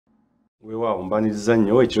Wewa mbaniriza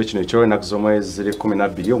nnyo ekiro kino eky'olunaku z'omwezi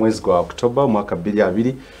 12 omwezi gwa Oktoba omwaka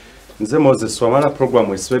 2020. Nze Moses Wamala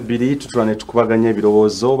program esibe 2 tutula ne tukubaganya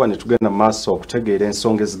ebirowoozo oba ne tugenda maaso okutegeera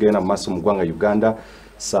ensonga ezigenda maaso mu ggwanga Uganda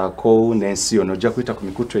saako n'ensi yonna. Ojja kuyita ku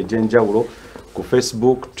mikutu egy'enjawulo ku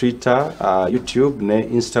Facebook, Twitter, YouTube ne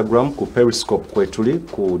Instagram, ku Periscope kwetuli,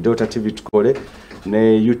 ku Delta TV tukole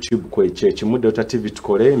ne YouTube kwekimu Delta TV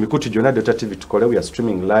tukole, emikutu gyonna Delta TV tukole. We are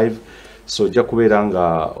streaming live. So ojja kubeera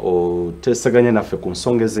nga otesaganya naffe ku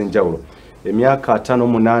nsonga ez'enjawulo. Emyaka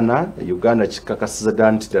 5-8 Uganda kikakasiza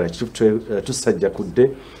ddala nti ddala tusajja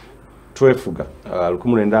kudde twefuga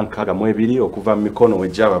 1962 okuva mu mikono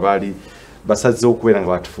egy'abo baali basazeewo okubeera nga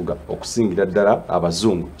batufuga okusingira ddala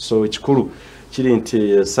abazungu. So ekikulu kiri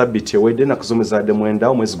nti sabbiiti ewedde ennaku z'omwezi 9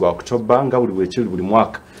 omwezi gwa Oktoba nga buli bwekiri buli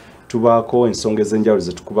mwaka tubaako ensonga ez'enjawulo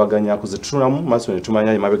ze tukubaganyako ze tutuulamu maaso ne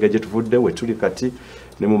tumanya emabega gye tuvudde we tuli kati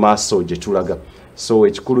ne mu maaso gye tulaga. So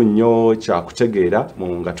ekikulu nnyo kya kutegeera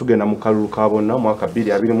nga tugenda mu kalulu ka bonna mwaka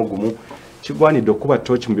 2021 kigwanidde okuba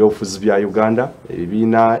tooki mu byobufuzi bya Uganda.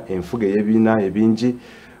 Ebibiina enfuga y'ebibiina ebingi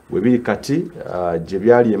we biri kati gye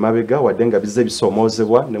byali emabega wadde nga bizze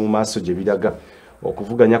bisoomoozebwa ne mu maaso gye biraga.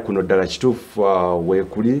 Okuvuganya kuno ddala kituufu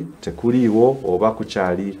weekuli tekuliiwo oba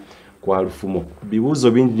kukyali kwa lufumo.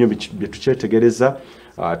 Bibuuzo bingi nnyo bye tukyetegereza.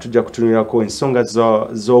 Tujja kutunulirako ensonga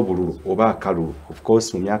z'obululu oba akalulu. Of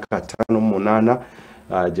course mu myaka 5-8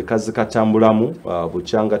 gye kazi katambulamu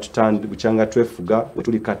bukyanga twefuga we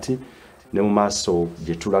tuli kati ne mu maaso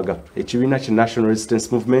gye tulaga. Ekibiina ki National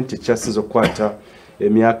Resistance Movement ekyasize okukwata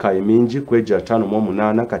emyaka emingi kwegya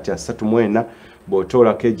 5-8 kati 34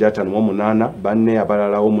 bw'otoolako egya 5-8 banne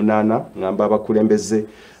abalala 8 ngamba abakulembeze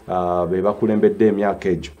be bakulembedde emyaka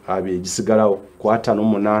egyo egisigalawo ku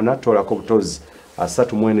 5-8 toolako butozi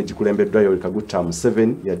 34 gikulembeddwa Yoweri Kaguta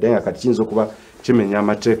Museveni yadde nga kati kiyinza okuba kimenya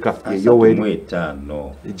amateeka Yoweri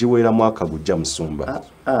giweera mwaka gujja Musumba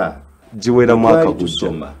giweera mwaka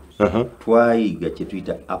gujja twayiga kye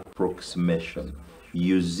tuyita approximation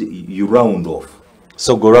you round off.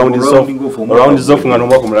 So go round is off nga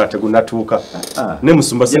n'omwaka omulala tegunnatuuka ne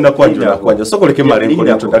Musumba sinna kwanja so koleke malengo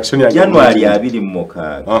introduction ya January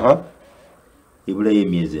 26 ibulayo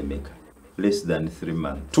emyezi emeka less than 3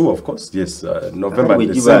 months. 2 of course, yes. November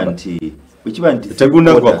and December.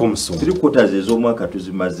 Tegunda kwa Musumba. 3 quarters ez'omwaka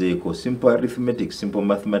tuzimazeeko. Simple arithmetic, simple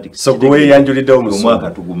mathematics. So gwe yanjulidde Musumba.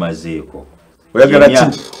 Omwaka tugumazeeko.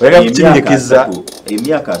 Oyagala kutinyikiza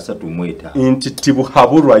emyaka 35. Nti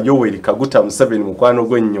tibuhaburwa Yoweri Kaguta Museveni mukwano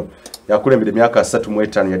gw'ennyo yakulembera emyaka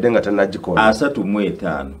 35 yadde nga tannagikola.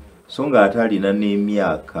 35. So nga atalina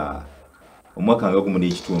n'emyaka omwaka nga gumu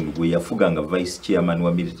n'ekitundu gwe yafuga nga vice chairman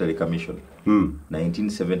wa military commission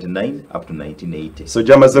 1979 up to 1980. So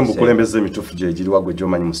jamaze mbukulembeze emituufu gye giri wagwe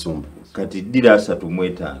gy'omanyi Musumba kati ddira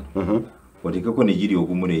 35 oteekeko ne giri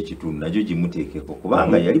ogumu n'ekitundu nagyo gimuteekeko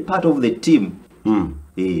kubanga yali part of the team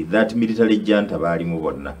that military junta baalimu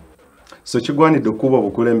bonna. So kigwanidde okuba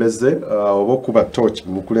obukulembeze oba okuba torch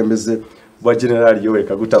mu bukulembeze bwa General Yoweri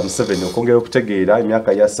Kaguta Museveni okwongera okutegeera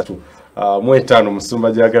emyaka ya 35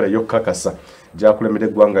 Musumba gyagala yokkakasa gyakulembera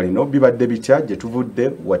eggwanga lino bibadde bitya gye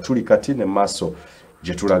tuvudde watuli kati ne maaso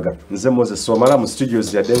gye tulaga. Nze Moses Wamala mu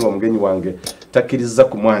studios yadde nga omugenyi wange takkiriza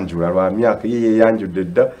kumwanjula lwa myaka ye yeyanjudde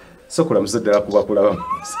dda sokola museddala kuba kulaba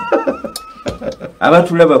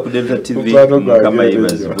abatulaba ku Delta TV kama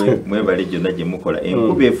yebazibwe mwebale gyonna gye mukola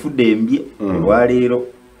enkuba efudde embye olwaleero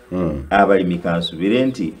abalimi kansubire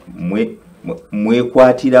nti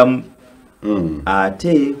mwekwatiramu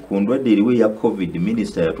ate ku ndwadde eriwe ya COVID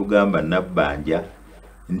minister yatugamba nabbanja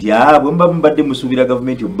nti abo mbadde musuubira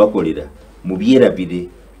gavumenti obubakolera mubyerabire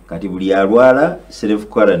kati buli alwala self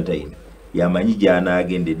quarantine yamanyi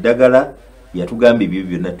gy'anaagenda eddagala yatugamba ebyo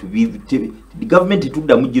byonna gavumenti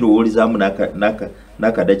tuddamu girowoolezaamu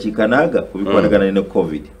n'akadakiika naaga kubikwatagana ne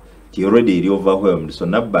COVID ti already eri overwhelmed. So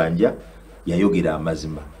nabbanja yayogera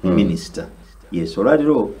amazima minister yes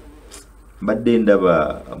olwaliro mbadde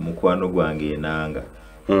ndaba mukwano gwange enanga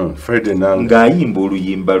Fred enanga ng'ayimba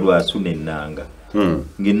oluyimba lwa Asuna ennanga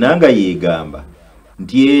ng'ennanga yeegamba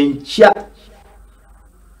nti enkya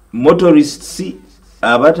motorists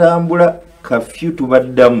abatambula kafyu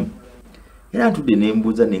tubaddamu era ntudde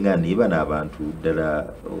nembuuza nenga neba n'abantu ddala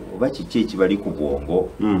oba kiki ekibali ku bwongo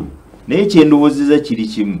naye kyendowoozeza kiri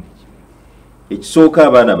kimu ekisooka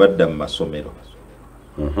abaana badda mu masomero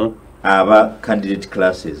aba candidate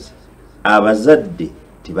classes abazadde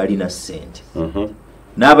tebalina ssente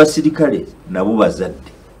n'abasirikale nabo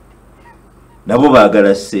bazadde nabo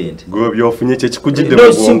baagala ssente byofunye kyekikujjidde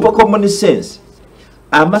mu simple common sense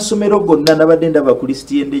amasomero gonna nabadde ndaba ku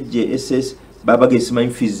listi y'endejje SS baba gesima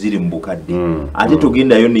fees ziri mbukadde ate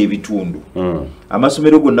togendayo n'ebitundu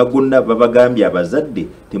amasomero gonna babagambye abazadde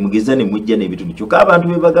temugeza ne mujja n'ebitundu kyokka abantu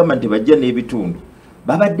be bagamba nti bajja n'ebitundu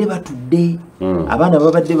babadde batudde abaana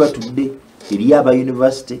babadde batudde eri aba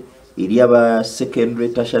university eri aba secondary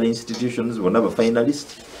tertiary institutions bonna ba finalist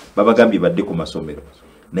babagambye badde ku masomero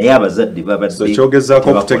naye abazadde babadde kyogezaako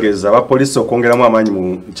okutegeeza abapoliisi okwongeramu amaanyi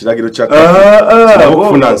mu kiragiro kya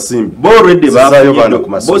okufuna nsimbi already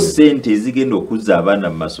bo sente ezigenda okuzza abaana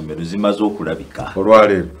mu masomero zimaze okulabika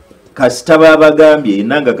olwaleero kasita babagambye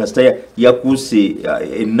enanga kasita yakuuse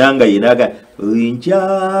enanga yenaga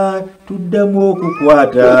enkya tuddamu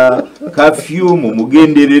okukwata kafyu mu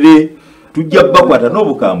mugenderere tujja bakwata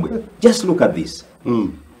n'obukambwe. Just look at this.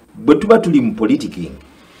 Bwe tuba tuli mu politicking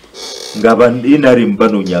ngaba NRM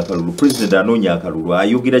banoonya akalulu president anoonya akalulu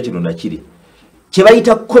ayogera kino nakiri kye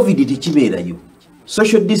bayita covid tekibeerayo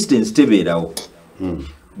social distance tebeerawo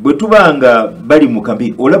bwe tubanga bali mu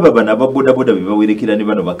kambi olaba bana babodaboda be bawerekera ne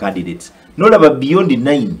bano ba candidates nolaba beyond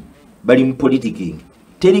 9 bali mu politicking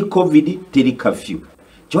teri covid teri curfew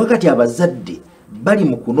kyokati abazadde bali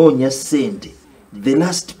mu kunoonya sente the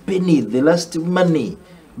last penny the last money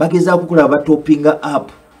bagezaako kulaba toppinga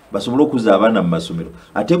up basobola okuza abaana mu masomero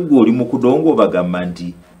ate gwe oli mu kudongo bagamba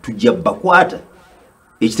nti tujja bakwata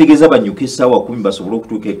ekitegeeza banyuka essaawa 10 basobola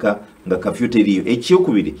okutuuka nga kafyu teriyo.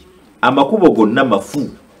 Ekyokubiri amakubo gonna mafu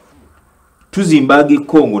tuzimba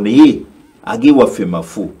ag'Ekongo naye ag'ewaffe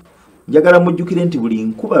mafu. Njagala mujjukire nti buli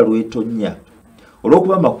nkuba lwetonya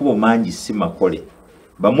olw'okuba amakubo mangi si makole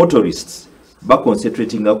ba motorists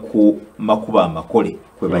baconcentratinga ku makuba amakole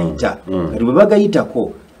kwe bayita kati bwe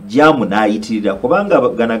bagayitako jamu nayitirira kubanga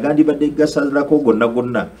gana gandi badde gasalako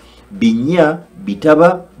gonna binya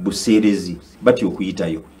bitaba buserezi bati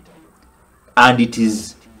okuyitayo and it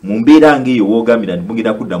is mumbeera ngeyo wogambira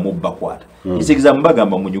ndimugenda kuddamu bakwata isekiza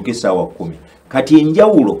mbagamba munyuke sawa 10 kati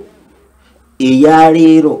enjawulo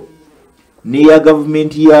eyaleero ne ya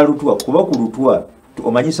government ya Lutwa kuba ku Lutwa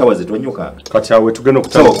omanyi sawa zetonyuka kati awe tugenda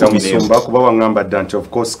okutandika musumba kuba wangamba dante of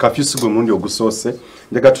course kafyu gwe mundi ogusoose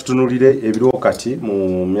njagala tutunulire ebiro kati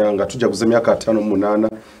mu myanga tujaguza myaka 5 mu 8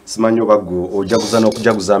 simanyo bago ojaguza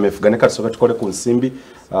n'okujaguza Meefuga ne kati soka tukole ku nsimbi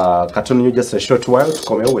katoni just a short while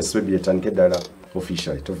tukomewo wesibiri etandike dala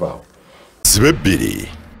officially tuvaawo sibiri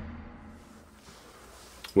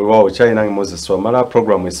wewawo china ngi Moses Wamala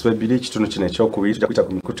program wesibiri kitundu kino ekyokubiri tujakuita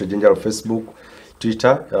ku mikutu egy'enjalo Facebook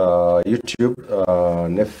Twitter, YouTube,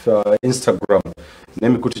 Instagram,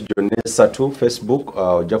 nemikutu gyonna esatu, Facebook,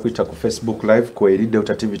 ojja kuyita ku Facebook live kweri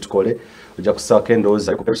Delta TV tukole, ojja kusaka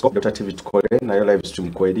endowooza ku Periscope Delta TV tukole, nayo live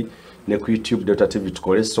stream kweri ne ku YouTube Delta TV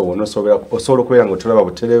tukole, so osobola okubeera ng'otulaba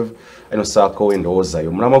butereevu eno saako endowooza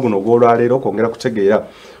yo. Mulamwa guno ogw'olwaleero kwongera kutegeera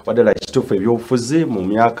waddala ekituufu ebyobufuzi mu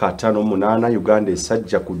myaka 5 mu 8 Uganda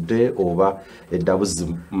esajja kudde oba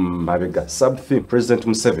eddabuzi mabega. Sub-theme President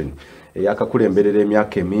Museveni yakakulemberera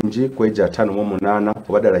emyaka emingi kweja 5 mu 8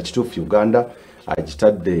 oba ddala ekituufu Uganda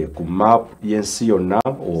agitadde ku map y'ensi yonna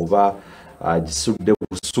oba agisudde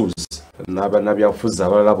busuuzi n'abannabyabufuzi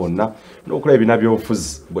abalala bonna n'okulaba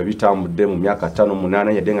ebinabyobufuzi bwe bitambudde mu myaka 5 mu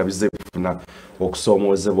 8 yadde nga bizze kufuna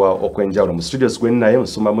okusoomoozebwa okw'enjawulo. Mu studios gwe naye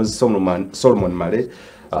Nsumba Mwezi Solomon Male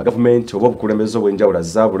government oba obukulembeze obw'enjawulo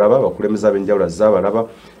azabulaba abakulembeze ab'enjawulo azabalaba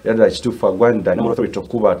era ddala ekituufu agwanira ne authority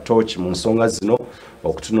okuba torch mu nsonga zino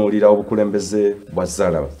okutunuulira obukulembeze bwa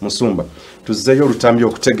zaalaba. Musumba tuzzeeyo olutambi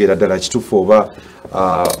okutegeera ddala ekituufu oba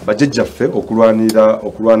bajjajjaffe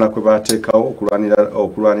okulwana kwe baateekawo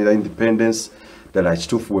okulwanira independence ddala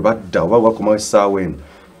ekituufu bwe badda oba bwakomawo essaawa eno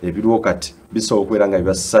ebiriwo kati bisobola okubeera nga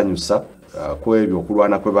bibasanyusa ku ebyo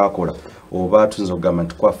okulwana kwe baakola oba tuyinza okugamba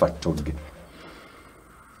nti kwafa ttogge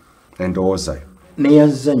endowooza yo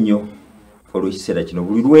neyazza nnyo olw'ekiseera kino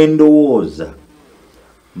buli lwendowooza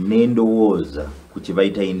n'endowooza ku kye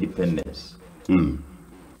bayita independence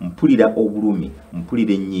mpulira obulumi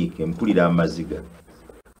mpulira ennyiike mpulira amaziga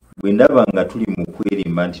bwe ndaba nga tuli mu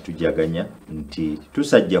kwerimba nti tujaganya nti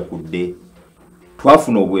tusajja kudde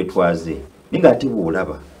twafuna obwetwaze naye ng'ate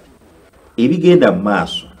bw'olaba ebigenda mu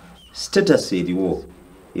maaso status eriwo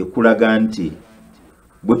ekulaga nti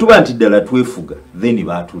bwe tuba nti ddala twefuga then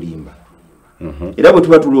baatulimba era bwe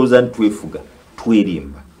tuba tulowooza nti twefuga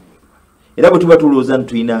twerimba era bwe tuba tulowooza nti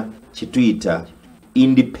tulina kituyita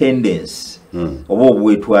independence oba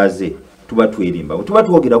obwetwaze tuba twerimba bwe tuba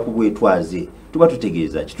twogera ku bwetwaze tuba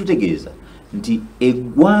tutegeeza kitutegeeza nti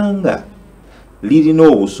eggwanga lirina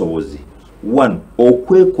obusobozi one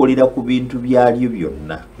okwekolera ku bintu byalyo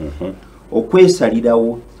byonna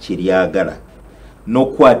okwesalirawo kye lyagala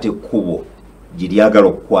n'okwata ekkubo gye lyagala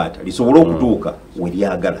okukwata lisobole okutuuka we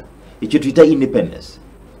lyagala ekyo tuyita independence.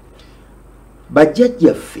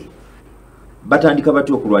 Bajjajjaffe batandika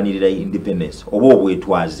batyo okulwanirira independence oba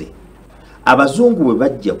obwetwaze. Abazungu bwe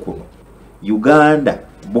bajja kuno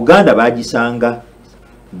Buganda bagisanga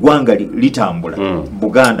gwanga litambula.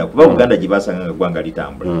 Buganda kuba Buganda gibasanga gwanga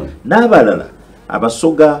litambula. N'abalala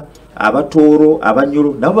abasoga, abatooro,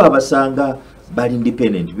 abanyoro nabo abasanga bali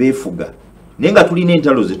independent beefuga. Nenga tulina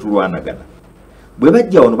entalo ze tulwanagana. Bwe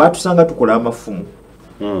bajja wano batusanga tukola amafumu.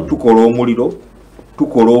 Tukola omuliro,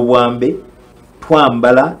 tukola obwambe,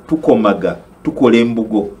 twambala, tukomaga, tukola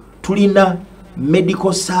embugo. Tulina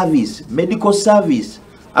medical service.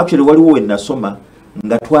 Actually waliwo enasoma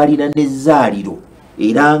nga twalina n'ezzaaliro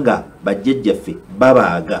era nga bajjajjaffe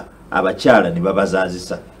babaaga abakyala ne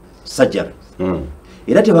babazaazisa surgery.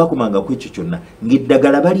 Era tebakomanga ku ekyo kyonna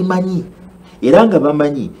ng'eddagala balimanyi era nga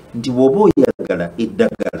bamanyi nti bw'oba oyagala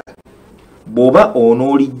eddagala bw'oba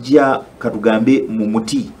onoolijja katugambe mu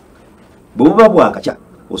muti bw'oba bwakakya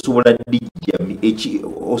osobola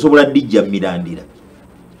ddijja mirandira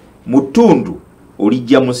mu ttundu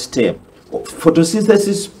olijja mu stem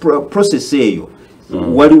photosynthesis process eyo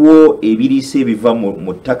waliwo ebiriisa ebiva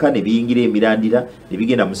mu ttaka ne biyingira emirandira ne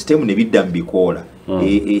bigenda mu stem ne bidda mu bikoola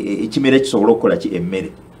ekimera kisobola okukola ki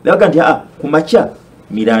emmere laga nti ku makya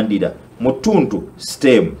mirandira mu ttundu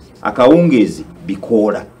stem akawungeezi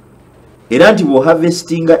bikoola era nti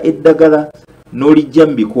bw'oharvestinga eddagala n'olijja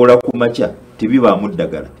mu bikoola ku makya tebibaamu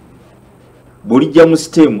ddagala bw'olijja mu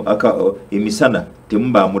stem emisana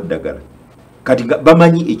temubaamu ddagala kati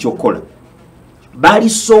bamanyi ekyokukola baali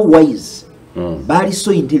so wise baali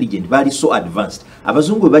so intelligent baali so advanced.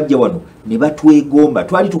 Abazungu bajja wano ne batwegomba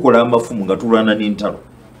twali tukola amafumu nga tulwana n'entalo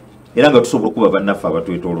era nga tusobola okuba bannaffe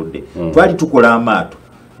abatwetoolodde twali tukola amaato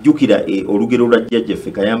jjukira olugero lwa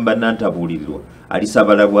jjajjaffe Kayamba Nantabuulirirwa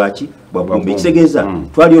alisaabala bwaki bwabumba ekitegeeza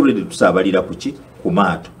twali already tusaabalira kuki ku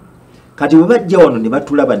maato. Kati bwe bajja wano ne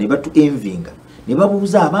batulaba ne batu envinga ne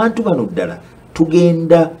babuuza abantu bano ddala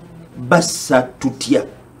tugenda bassa tutya.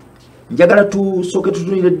 Njagala tusooke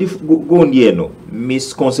tutunire gondi eno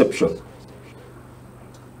misconception.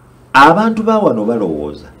 Abantu ba wano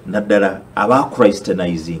balowooza naddala aba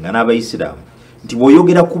Christianizing n'abayisiraamu nti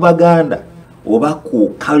bw'oyogera ku Baganda oba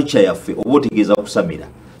ku culture yaffe oba otegeeza kusamira.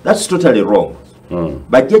 That's totally wrong.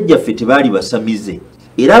 Bajjajjaffe tebaali basamize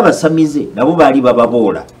era abasamize nabo baali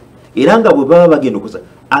bababoola era nga bwe baba bagenda okusa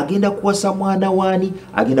agenda kuwasa mwana waani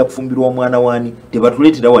agenda kufumbirwa mwana waani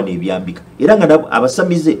tebatuleetera wano ebyambika era nga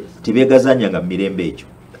abasamize tebeegazanyanga mu mirembe egyo.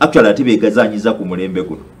 Actually ate beegazanyiza ku mulembe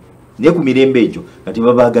guno naye ku mirembe egyo nga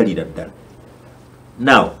tebabaagalira ddala.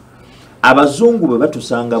 Now abazungu bwe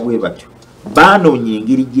batusanga bwe batyo baanoonya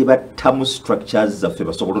engeri gye battamu structures zaffe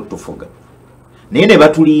basobole otufuga naye ne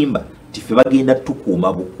batulimba nti ffe bagenda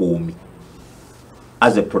tukuuma bukuumi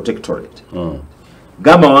as a protectorate.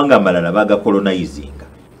 G'amawanga amalala bagakolonizinga.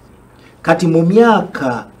 Kati mu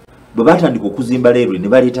myaka bwe batandika okuzimba leero ne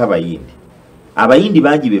baleeta abayindi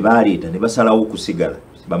bangi be baleeta ne basalawo okusigala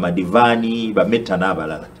bamadivaani bametta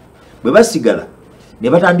n'abalala. Bwe basigala ne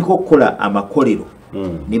batandika okukola amakolero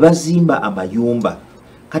ne bazimba amayumba.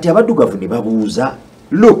 Kati abaddugavu ne babuuza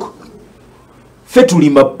look ffe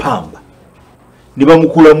tulima pamba ne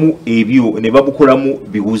bamukolamu ebyo ne bamukolamu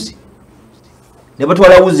biwuzi ne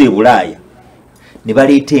batwala wuzi e Bulaaya ne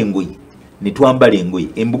baleeta engoye ne twambala engoye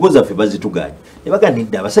embugo zaffe bazituganya ne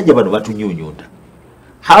baganidde abasajja bano batunyuunyuuta.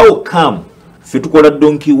 How come ffe tukola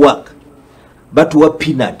donkey work batuwa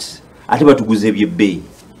peanuts ate batuguza ebyebbeeyi.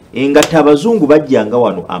 Engatta abazungu bajjanga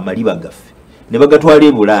wano amaliba gaffe ne bagatwala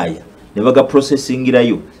e Bulaaya ne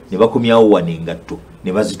bagaprocessingirayo ne bakomyawo wano engatto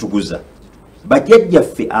ne bazituguza.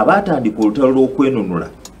 Bajjajjaffe abaatandika olutalo lw'okwenunula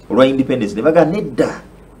olwa independence ne baga nedda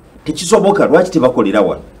tekisoboka lwaki tebakolera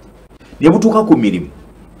wano ne butuuka ku mirimu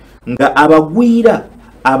nga abagwira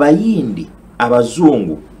abayindi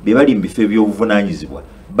abazungu be bali mu bifo eby'obuvunaanyizibwa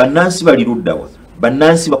bannansi bali luddawa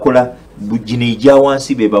bannansi bakola bugino ejja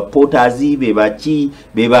wansi be ba potazi be baki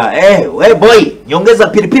be ba boy nyongeza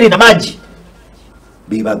piripiri na maji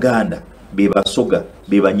be Baganda be Basoga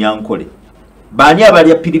be Banyankole. Baani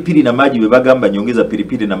abalya piripiri na maji be bagamba nyongeza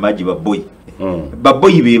piripiri na maji baboyi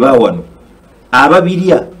baboyi be bawano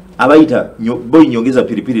ababirya abayita boyi nyongeza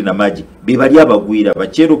piripiri na maji be bali abagwira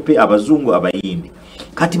bacherope abazungu abayindi.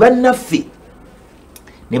 Kati bannaffe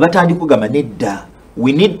ne batandika kugamba nedda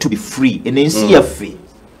we need to be free enensi yaffe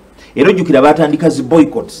era jjukira batandika zi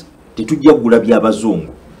boycotts tetujja kugula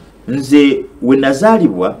by'abazungu. Nze we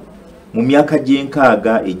nazaalibwa mu myaka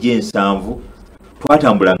gy'enkaaga egy'ensanvu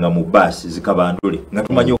twatambulanga mu bus zikabandole nga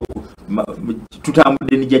tumanyi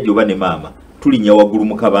tutambudde ne jjajja oba ne maama tulinnya waggulu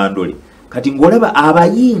mu kabandole. Kati ng'olaba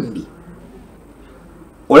abayindi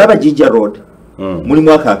olaba Jinja Road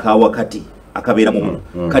mulimu akakaawa kati akabeera mu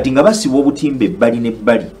kati nga basiba obutimba ebbali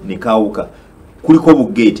n'ebbali ne kaawuka kuliko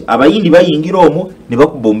bugate abayindi bayingira omwo ne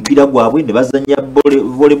bakuba omupiira gwabwe ne bazanya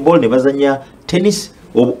volleyball ne bazanya tennis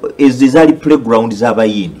ezali playground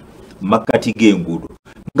z'abayindi makati g'enguudo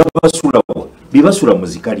nga basula bibasula mu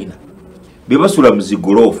zikalina bibasula mu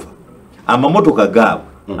zigolofa amamotoka gaabwe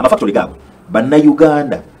amafactory gaabwe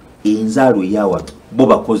bannayuganda enzaalo eyawa bo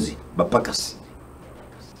bakozi bapakasi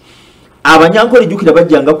abanyankole jukira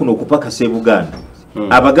bajjanga kuno okupakasa e Buganda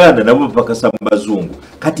abaganda nabo bapakasa mu bazungu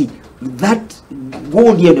kati that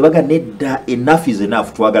gundi eno baga nedda enough is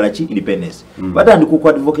enough twagala ki independence batandika ku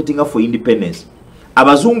advocating for independence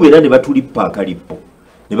abazungu era ne batulipa akalipo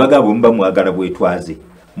ne bagabo mba mwagala bwetwaze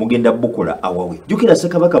mugenda bukola awawe jukira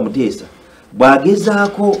Ssekabaka Muteesa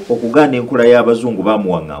bwagezaako okugana enkola y'abazungu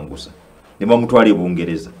bamuwangangusa ne bamutwala e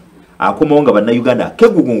Bungereza akomawo nga bannayuganda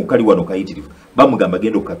kegugungu kali wano kayitirivu bamugamba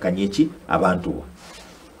genda okukakanya eki abantu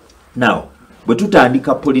now bwe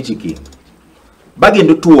tutandika politicking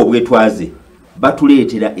bagenda tuwa obwetwaze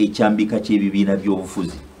batuleetera ekyambika ky'ebibiina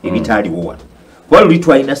by'obufuzi ebitaaliwo wano kuba luli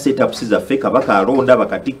twalina setups zaffe Kabaka alonda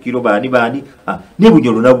bakatikkiro baani ne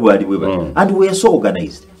Bunyoro nabo baali bwe bati and we are so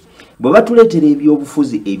organized bwe batuleetera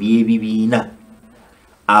ebyobufuzi eby'ebibiina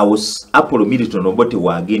awo Apollo Milton Obote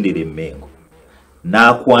waagendera Emmengo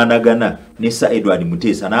n'akwanagana ne Sir Edward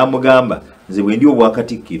Muteesa n'amugamba nze bwe ndi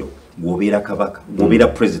obwakatikkiro gwobeera kabaka gwobeera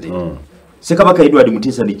president Ssekabaka Edward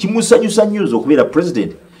Muteesa ne kimusanyusa nnyo okubeera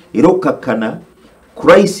president era okkakkana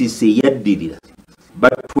crisis eyaddirira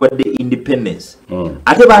batuwadde independence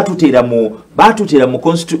ate baatuteera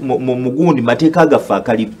mu mugundi mateeka gaffe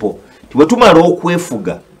akalipo tibwe tumala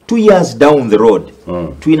okwefuga 2 years down the road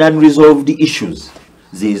tulina unresolved issues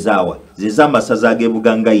zez'amasaza ag'e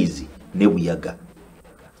Bugangayizi ne Buyaga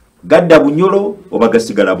gadda Bunyoro oba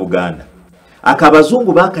gasigala Buganda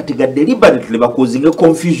akabazungu bakatega deliberately bakozinga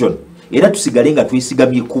confusion era tusigale nga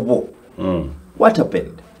twesigamye kubo what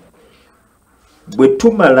happened bwe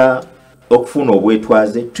tumala okufuna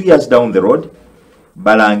obwetwaze 2 years down the road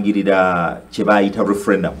balangirira kye bayita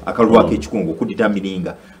referendum akalulu ak'ekikungu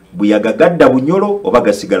kudetermininga Buyaga gadda Bunyoro oba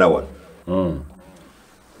gasigala wano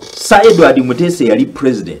Sir Edward Muteesa yali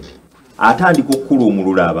president atandika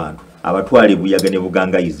okukulumulula abantu abatwale Buyaga ne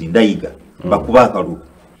Bugangayizi ndayiga bakuba akalulu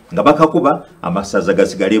nga bakakuba amasaza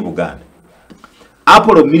gasigale Buganda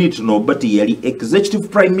Apollo Milton Obote yali executive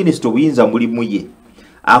prime minister obuyinza mulimu ye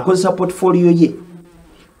akozesa portfolio ye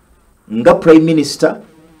nga prime minister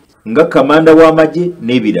nga kamanda w'amagye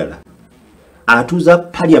n'ebirala atuza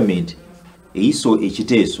parliament eiso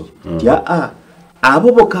ekiteeso tya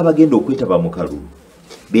abo bokka bagenda okwetaba mu kalulu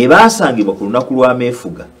be baasangibwa ku lunaku lwa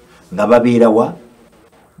Meefuga nga babeera wa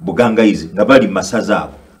Bugangayizi nga bali masaza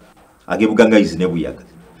abo age Bugangayizi ne Buyaga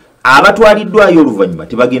abatwaliddwayo oluvannyuma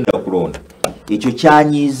tebagenda kulonda ekyo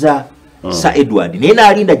kyanyiza Sir Edward naye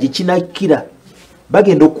n'alinda gye kinakira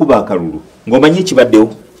bagenda okuba akalulu ng'omanye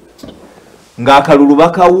ekibaddewo ng'akalulu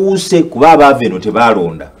bakawuuse kuba abaava eno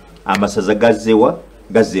tebalonda amasaza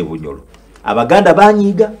gazze Bunyoro abaganda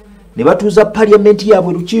banyiiga ne batuuza parliament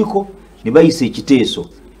yaabwe lukiiko ne bayisa ekiteeso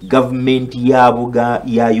gavumenti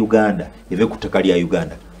ya Uganda eve ku ttaka lya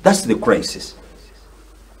Uganda that's the crisis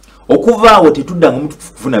okuva awo tetudda nga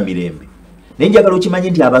mutufuna mirembe naye njagala okimanye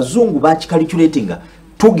nti abazungu bakicalculatinga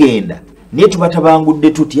tugenda naye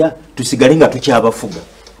tubatabangudde tutya tusigale nga tukyabafuga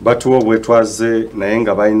batuwa obwetwaze naye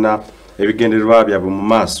nga balina ebigendererwa byabwe mu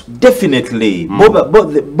maaso definitely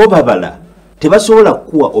bo babala tebasobola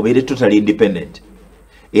kuwa obeere totally independent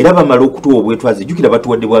era bamala okutuwa obwetwaze jjukira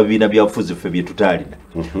batuwadde bwa bibiina byabufuzi ffe bye tutaalina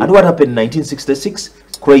and what happened in 1966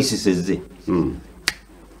 crisis ezze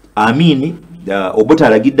Amini Obote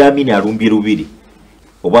alagidde Amini alumbye lubiri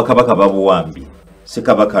obwakabaka babuwambye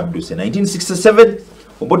Ssekabaka adduse 1967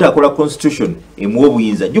 Obote akola constitution emuwa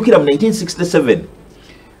obuyinza jjukira mu 1967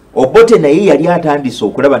 Obote naye yali atandise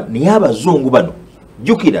okulaba naye abazungu bano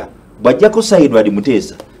jjukira bwajjako Sir Edward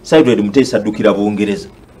Muteesa addukira Bungereza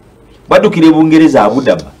bwaddukira Bungereza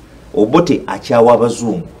abudama Obote akyawa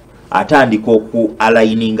abazungu atandika oku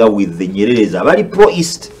aligninga with the Nyerere abali pro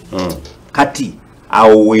east kati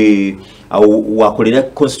awo wakolera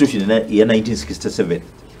constitution ya 1967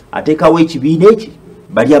 ateekawo ekibiina eki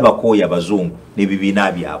bali abakooya abazungu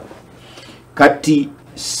n'ebibiina byabwe kati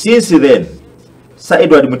since then Sir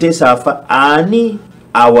Edward Muteesa afa ani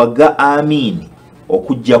awaga Amini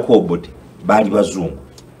okujjako Obote bali bazungu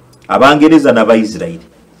Abangereza n'Abaisirairi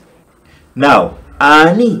now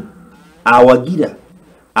ani awagira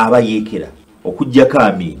abayeekera okujjako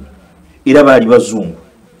Amini era bali bazungu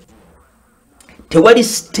tewali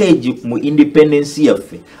stage mu independence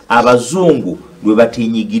yaffe abazungu lwe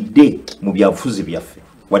batinyigidde mu byabufuzi byaffe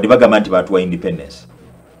wadde bagamba nti batuwa independence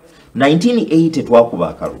 1980 twakuba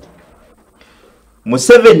akalulu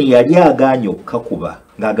Museveni yali aganye okukakuba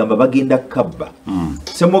ng'agamba bagenda kabba.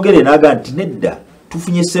 Ssemwogere n'agamba nti nedda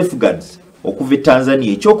tufunye safeguards okuva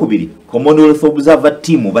Tanzania. Ekyokubiri Commonwealth Observer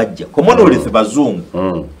Team bajja. Commonwealth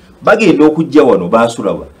bazungu. Bagenda okujja wano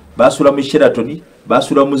basula mu Sheraton,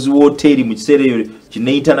 basula mu hotel mu kiseera eyo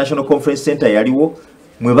kine International Conference Center yaliwo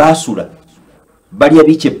mwe basula. Balya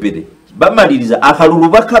bicheppere. Bamaliriza akalulu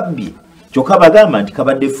bakabbye. Kyokka bagamba nti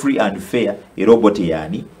kabadde free and fair era Obote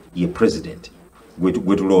yani ye president.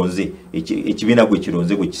 Gwe tulonze ekibiina gwe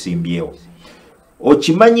kironze gwe kisimbyewo.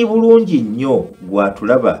 Okimanyi bulungi nnyo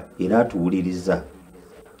gwatulaba era atuwuliriza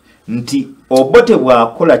nti Obote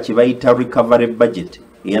bw'akola kye bayita recovery budget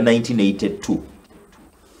eya 1982.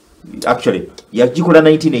 Actually yagikola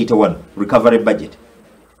 1981 recovery budget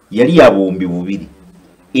yali ya buwumbi bubiri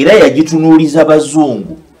era yagitunuuliza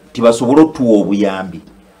bazungu tibasobole otuwa obuyambi.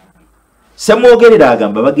 Ssemwogerera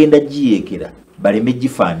agamba bagenda giyeekera baleme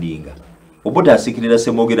gifandinga. Obote asikirira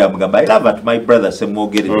Ssemwogerera amugamba I love at my brother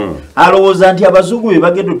Ssemwogerera. Alowooza nti abazungu be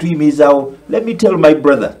bagenda otuyimirizaawo. Let me tell my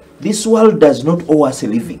brother, this world does not owe us a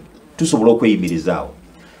living. Tusobola okweyimirizaawo.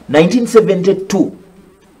 1972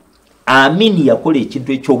 Amin yakola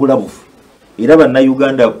ekintu ekyobulabufu era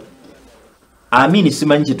bannayuganda Amin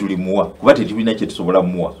simanyi kye tulimuwa kuba tetulina kye tusobola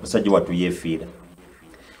muwa musajja watu yeefiira.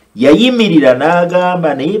 Yayimirira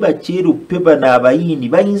n'agamba naye baceeru pepa n'abayindi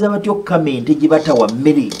bayinza batyo kamente gye batawa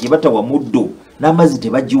mmere gye batawa muddo n'amazzi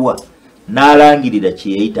tebagiwa. N'alangirira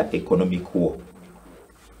kye yayita economic war.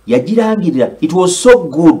 Yagirangirira it was so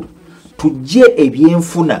good tujje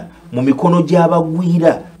ebyenfuna mu mikono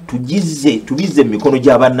gy'abagwira tubize mu mikono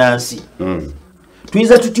gy'abannansi.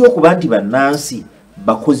 Tuyinza tutya okuba nti bannansi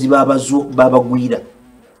bakozi b'abagwira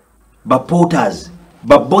baporters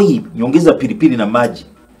baboyi nyongeza piripiri na maji.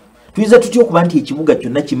 Tuyinza tutya okuba nti ekibuga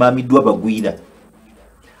kyonna kimaamiddwa bagwira.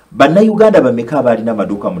 Bannayuganda bameka abalina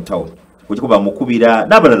amaduuka mu town kuko bamukubira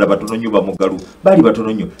n'abalala batono nnyo bamugalu bali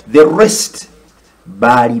batono nnyo. The rest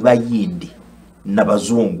bali bayindi na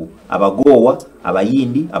bazungu abagoowa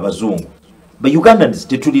abayindi abazungu. Ba Ugandans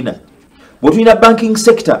tetulina. Bwetulina banking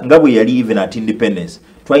sector nga bwe yali even at independence.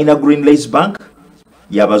 Twalina Green Lace Bank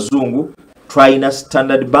ya bazungu, twalina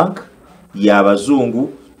Standard Bank ya bazungu,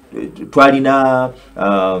 twalina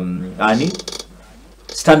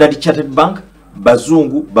Standard Chartered Bank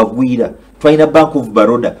bazungu bagwira, twalina Bank of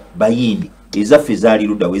Baroda bayindi. Ezaffe zaali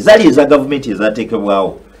luddawo ezaali eza government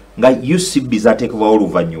ezateekebwawo nga UCB zateekebwawo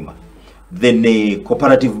oluvannyuma. Then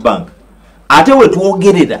Cooperative Bank. Ate we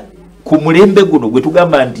twogerera ku mulembe guno gwe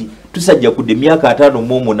tugamba nti tusajja kudde myaka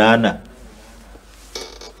 58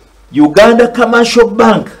 Uganda Commercial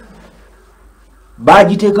Bank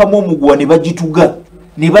bagiteekamu omugwa ne bagituga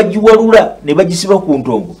ne bagiwalula ne bagisiba ku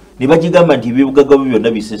ntongo ne bagigamba nti ebyobugagga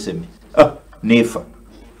byonna biseseme. Nefa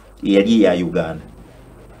eyali eya Uganda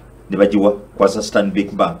ne bagiwa kwasa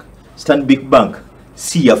Stanbic Bank. Stanbic Bank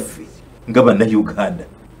si yaffe nga bannayuganda.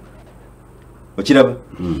 Okiraba?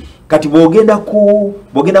 Kati bwogenda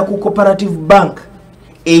ku Cooperative Bank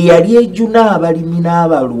eyali ejuna abalimi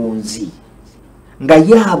n'abalunzi nga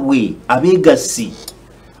yaabwe abeegasi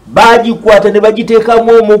bagikwata ne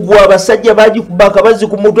bagiteekamu omugwa abasajja bagikubaka bazzi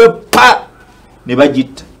ku mutwe pa ne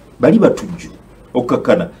bagitta. Bali batujju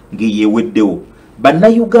okkakkana ng'eyeeweddewo.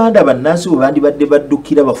 Bannayuganda bannansi bwe bandibadde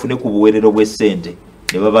baddukira bafune ku buweerero bw'essente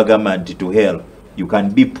ne babagamba nti to hell you can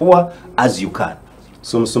be poor as you can.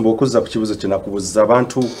 So musumba okuzza ku kibuzo kye nakubuza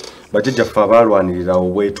abantu bajjajjaffe abalwanirira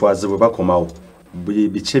obwetwaze bwe bakomawo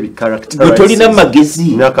bice bikarakterize gwe tolina magezi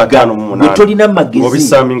myaka 5 mu 8 gwe tolina magezi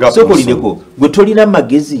sokolineko gwe tolina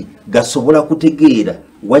magezi gasobola kutegeera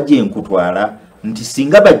wajje enkutwala nti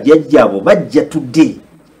singa bajjajja abo bajja today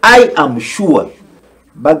I am sure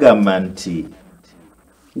bagamba nti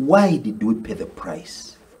why did we pay the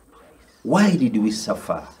price? Why did we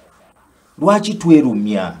suffer? Lwaki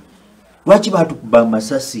twerumya? Lwaki batukuba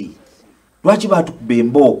amasasi? Lwaki batukuba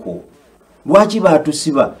embooko? Lwaki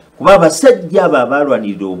batusiba? Kuba abasajja abo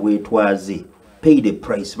abalwanirira obwetwaze pay the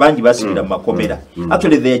price. Bangi basibira mu makomera.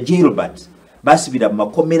 Actually they are jailbirds. Basibira mu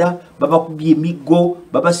makomera, babakubye emiggo,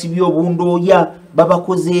 babasibye obundooya,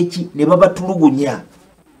 babakoze eki ne babatulugunya.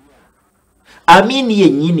 Amini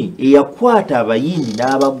yennyini eyakwata abayindi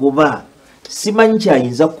n'abagoba simanyi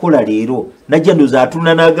kyayinza kukola leero najja ndoza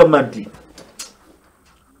atuna n'agamba nti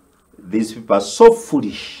these people are so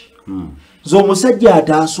foolish. Z'omusajja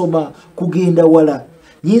ataasoma kugenda wala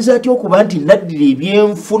nyinza atya okuba nti naddira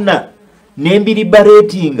ebyenfuna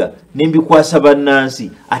nembiribaratinga nembikwasa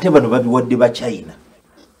bannansi ate bano babiwadde ba China.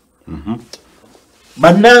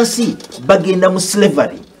 Bannansi bagenda mu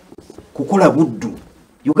slavery kukola buddu.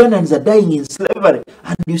 Ugandans are dying in slavery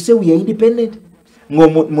and you say we are independent.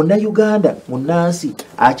 Munnayuganda munnansi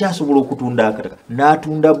akyasobola okutunda akataka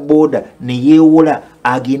n'atunda boda ne yeewola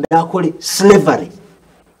agenda akole slavery.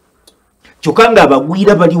 Kyokka nga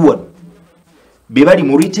abagwira bali wano be bali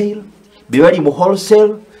mu retail, be bali mu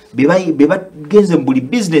wholesale, be bagenze mu buli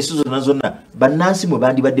business zonna bannansi mwe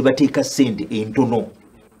bandibadde bateeka ssente entono.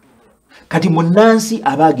 Kati munnansi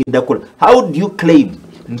aba agenda kola. How do you claim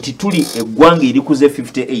nti tuli eggwanga erikuze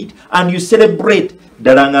 58 and you celebrate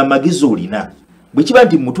ddala nga amagezi olina bwe kiba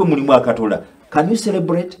nti mutwe mulimu akatola? Can you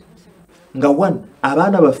celebrate nga one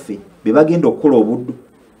abaana baffe be bagenda okukola obuddu,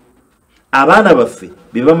 abaana baffe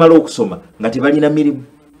be bamala okusoma nga tebalina mirimu,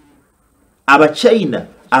 Abachina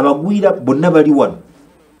abagwira bonna bali wano?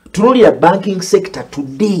 Tunulira banking sector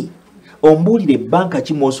today, ombulire banka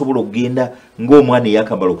kimu osobola okugenda ng'omwana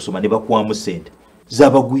eyakamala okusoma ne bakuwamu ssente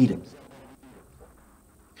z'abagwira.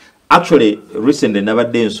 Actually, recently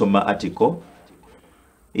nabadde nsoma article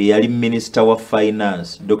eyali Minister wa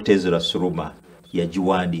Finance Dr. Ezra Suruma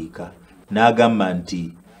yagiwandiika n'agamba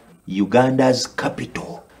nti Uganda's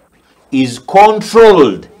capital is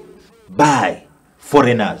controlled by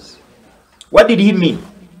foreigners. What did he mean?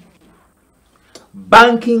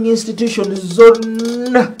 Banking institutions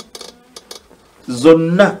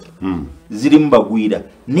zonna zirimu bagwira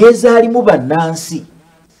n'ezaalimu bannansi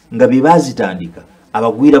nga be baazitandika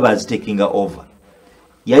abagwira bazitakinga over.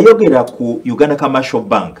 Yayogera ku Uganda Commercial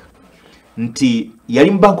Bank nti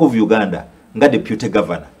yali mu Bank of Uganda nga deputy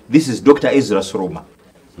governor. This is Dr. Ezra Suruma.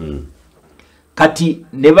 Kati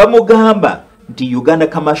ne bamugamba nti Uganda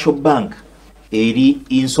Commercial Bank eri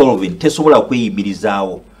insolvent, tesobola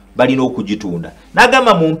kweyimirizaawo, balina okugitunda.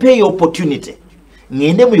 N'agamba mumpeeyo opportunity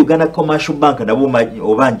ngende mu Uganda Commercial Bank nabo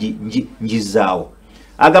oba njizaawo.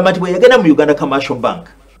 Agamba nti bwe yagenda mu Uganda Commercial Bank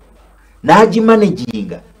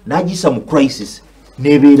n'agimanaginga n'agisa mu crisis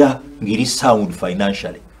nebeera ngeri sound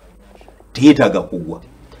financially, teyeetaaga kugwa.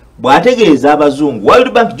 Bw'ategeeza abazungu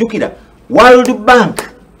World Bank, jukira World Bank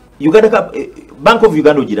Uganda Bank of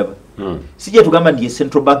Uganda ogiraba. Sije tugamba ndiye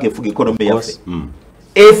Central Bank efuga economy yaffe.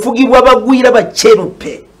 Efugibwa bagwira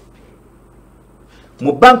bacherupe.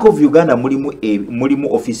 Mu Bank of Uganda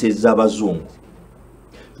mulimu offices z'abazungu.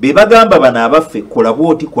 Be bagamba bana abaffe kola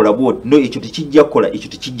bwoti no ekyo tekijja kola ekyo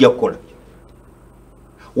tekijja kola.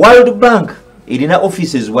 World Bank erina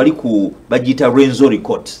offices wali ku bagita Renzori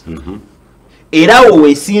Court. Era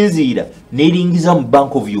wesinziira neringiza mu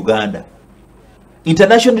Bank of Uganda.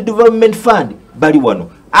 International Development Fund bali wano,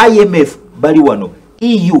 IMF bali wano,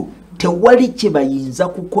 EU tewali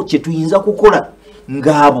kye tuyinza kukola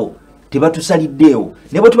ngabo tebatusaliddeewo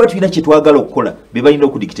ne bwe tuba tulina kye twagala okukola be balina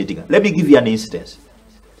okudictatinga. Let me give you an instance.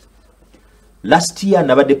 Last year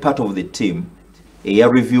nabadde part of the team eya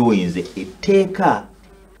reviewing etteeka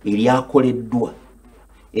eryakoleddwa.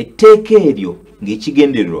 Etteeka eryo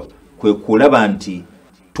ng'ekigendererwa kwe kulaba nti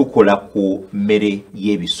tukola ku mmere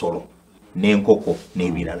y'ebisolo n'enkoko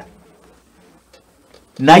n'ebirala.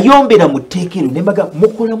 Nayombera mu tteeka eryo ne mbaga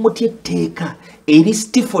mukola mutya etteeka eri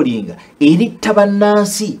stiflinga eritta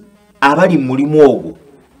bannansi abali mulimu ogwo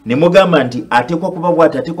ne mugamba nti ateekwa kuba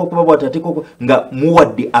bw'ati nga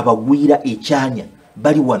muwadde abagwira ekyanya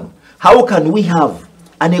bali wano. How can we have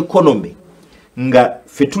an economy nga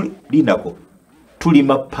ffe tulinako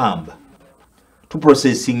tulima pamba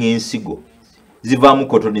tuprocessing ensigo zivaamu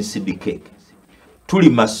cotton seed cake,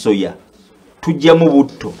 tulima soya tujjamu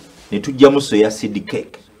butto ne tujjamu soya seed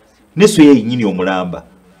cake ne soya yennyini omulamba.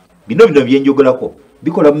 Bino byenjogerako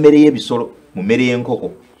bikola mu mmere y'ebisolo, mu mmere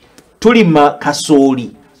y'enkoko. Tulima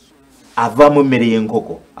kasooli avaamu emmere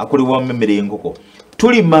y'enkoko, akolebwamu emmere y'enkoko.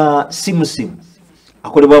 Tulima simusimu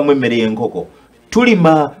akolebwamu emmere y'enkoko.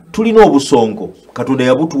 Tulina obusonko Katonda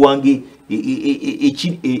yabutuwange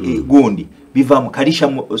gundi bivaamu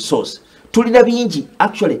calcium sauce. Tulina bingi.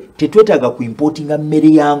 Actually tetwetaaga ku importinga mmere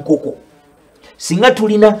ya nkoko singa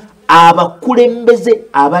tulina abakulembeze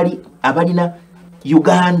abalina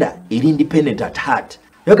Uganda eri independent at heart.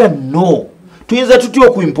 Yoga no tuyinza tutya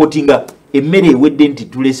okuimportinga emmere ewedde nti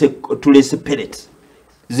tulese pellets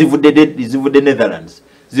zivudde Netherlands,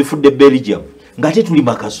 zifudde Belgium ngate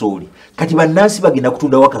tulima kasooli. Kati bannansi bagenda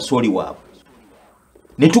kutunda wa kasooli waabwe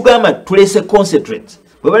ne tugamba tulese concentrate.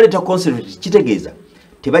 Bwe baleeta concentrate kitegeeza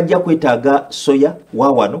tebajja kwetaaga soya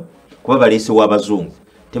wa wano kuba balese w'abazungu,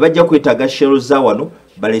 tebajja kwetaaga shell za wano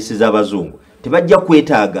balese z'abazungu, tebajja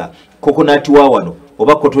kwetaaga coconut wa wano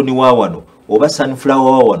oba cotton wa wano oba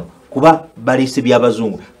sunflower wa wano kuba balese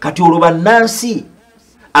by'abazungu. Kati olwo bannansi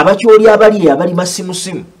abakyoli abalima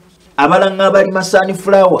simusimu, abalanga abalima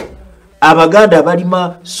sunflower, abaganda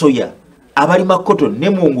abalima soya, abali makoto ne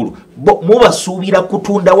mungulu mubasuubira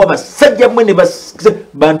kutunda wabasajja mmwe ne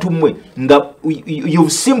bantu mmwe nga you've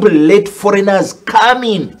simply let foreigners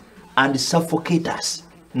come in and suffocate us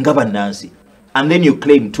nga bannansi, and then you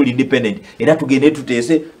claim tuli independent era tugende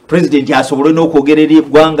tuteese president asobole n'okwogerera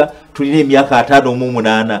eggwanga tulina emyaka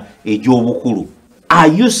 58 egy'obukulu.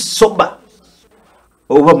 Are you sober?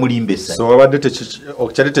 Oba mulimbesa. So wabadde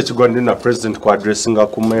tekigwanire na president ku addressinga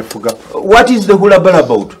ku Meefuga. What is the hulabala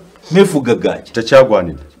about? Meefuga gaji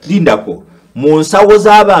tekyagwanire. Lindako mu nsawo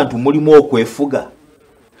z'abantu mulimu okwefuga,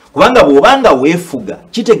 kubanga bw'obanga weefuga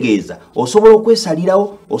kitegeeza osobola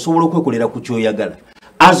okwesalirawo, osobola okwekolera ku kyoyagala,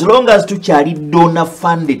 as long as tukyali donor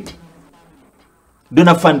funded.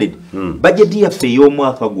 Budget yaffe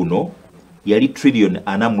ey'omwaka guno yali trillion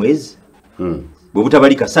 4 mwezi bwe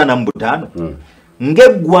butabalika sana mu 5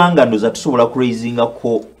 ng'eggwanga ndoza tusobola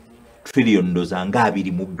kuraisingako trillion ndoza nga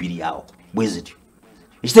 22 awo bwezityo,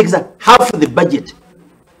 ekitegeeza half the budget.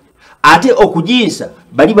 Ate okugiyisa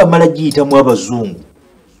bali bamala giyitamu abazungu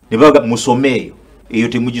ne baga musomeeyo eyo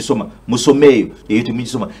temugisoma, musomeeyo eyo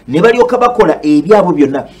temugisoma, ne balyoka bakola ebyabo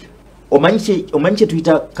byonna. Omanyi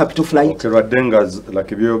tuyita capital flight. Okay, Radenga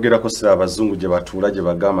like byogerako sira abazungu gye batuula gye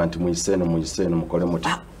bagamba nti muyiseeno mukole muti.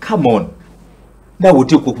 Come on. Nawe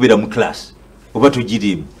oteekwa okubeera mu class oba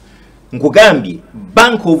tugirimu. Nkugambye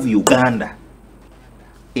Bank of Uganda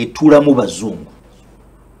etuulamu bazungu.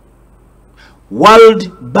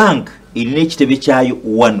 World Bank erina ekitebe kyayo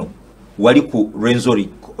wano wali ku Renzori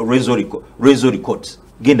Courts.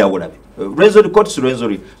 Genda wolabe. Renzori Courts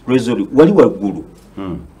wali waggulu.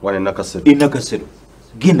 Wane nakasero. Inakasero.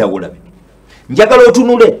 Genda wolabe. Njagala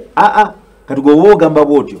otunule. Kati gwe wogamba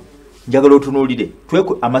bwotyo. Njagala otunulire.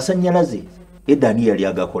 Tweko amasannyalaze edani yali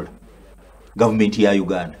agakola. Government ya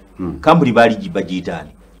Uganda. Kampuni bali bagiyitaani.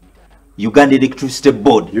 Uganda Electricity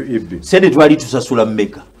Board. Sente twali tusasula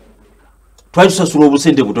mmeka. Twali tusasula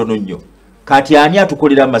obusente butono nnyo. Kati ani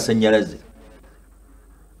atukolera amasannyalaze?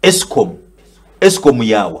 Escom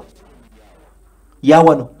yawa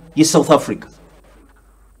no ye South Africa.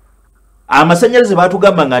 Amasannyalaze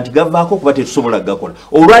batugamba nga nti gavaako kuba tetusobola gakola.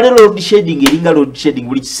 Olwaleero load shedding eringa load shedding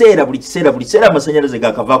buli kiseera amasannyalaze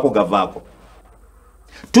gavaako.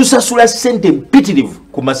 Tusasula sente mpitirivu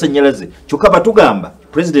ku masannyalaze. Kyokka batugamba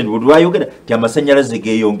president bwe lwayogera ti amasannyalaze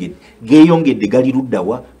geeyongedde gali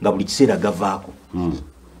luddawa nga buli kiseera gavaako.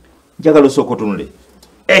 Njagala osooka otunule.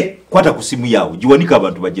 Kwata ku simu yaawe giwanika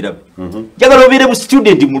abantu bagirabe. Njagala obeere mu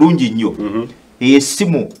student mulungi nnyo.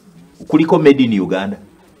 Esimu kuliko made in Uganda.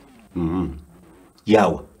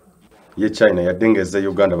 Yawa ye China yadengeza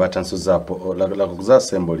Uganda batansozapo la kuza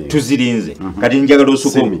assembly tuzirinze kati njagala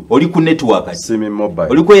osuku oli ku network simi mobile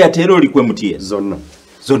oli ko Airtel oli ku MTN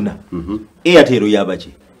zonna Airtel yabache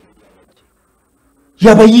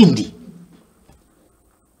yabayindi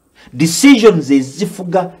decisions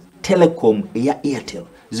ezifuga telecom ya Airtel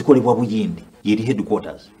zikolebwa buyindi yeri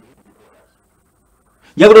headquarters.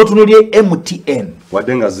 Njagala otunulie MTN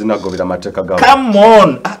wadenga zinagobera mateka gawo. Come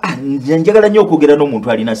on. Njagala nnyo okwogera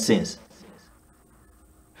n'omuntu alina sense.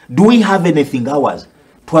 Do we have anything ours?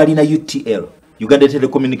 Twalina UTL, Uganda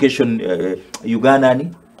Telecommunication, Uganda ni?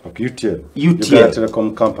 Okay, UTL. Uganda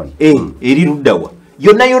Telecom Company. Eri luddawa.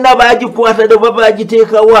 Yonna bagikwata ne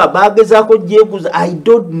bagiteekawa bagezaako gyeguza. I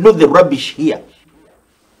don't know the rubbish here.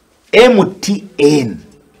 MTN.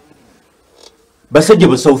 Basajja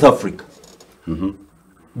bu South Africa.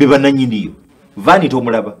 Bebananyiniyo. Vanity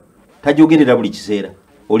omulaba. Tajogerera buli kiseera.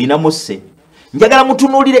 Olina musse. Njagala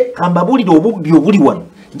mutunulire kambabulire obubbi obuli wano.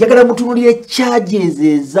 Njagala mutunulire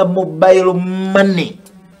charges za mobile money.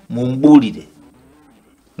 Mumbulire.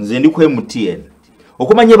 Nze ndi ku MTN.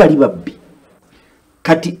 Okumanye bali babbi.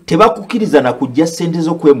 Kati tebakukiriza na kujja sente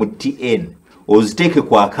zo ku MTN oziteeke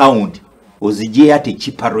ku account ozijje ate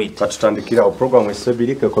cheaper rate. Katutandikira program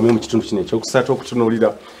esebiri kekomye mu kitundu kino ekyokusatu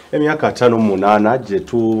okutunulira emyaka 5-8 gye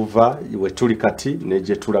tuva we tuli kati ne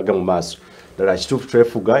gye tulaga mu maaso. Dala kituufu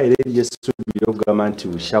twefuga era yesuubira okugamba nti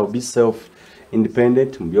we shall be self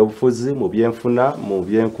independent mu byobufuzi, mu byenfuna, mu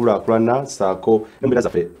byenkulaakulana saako embeera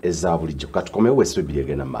zaffe eza bulijjo. Katukomewo esebiri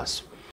egenda mu maaso.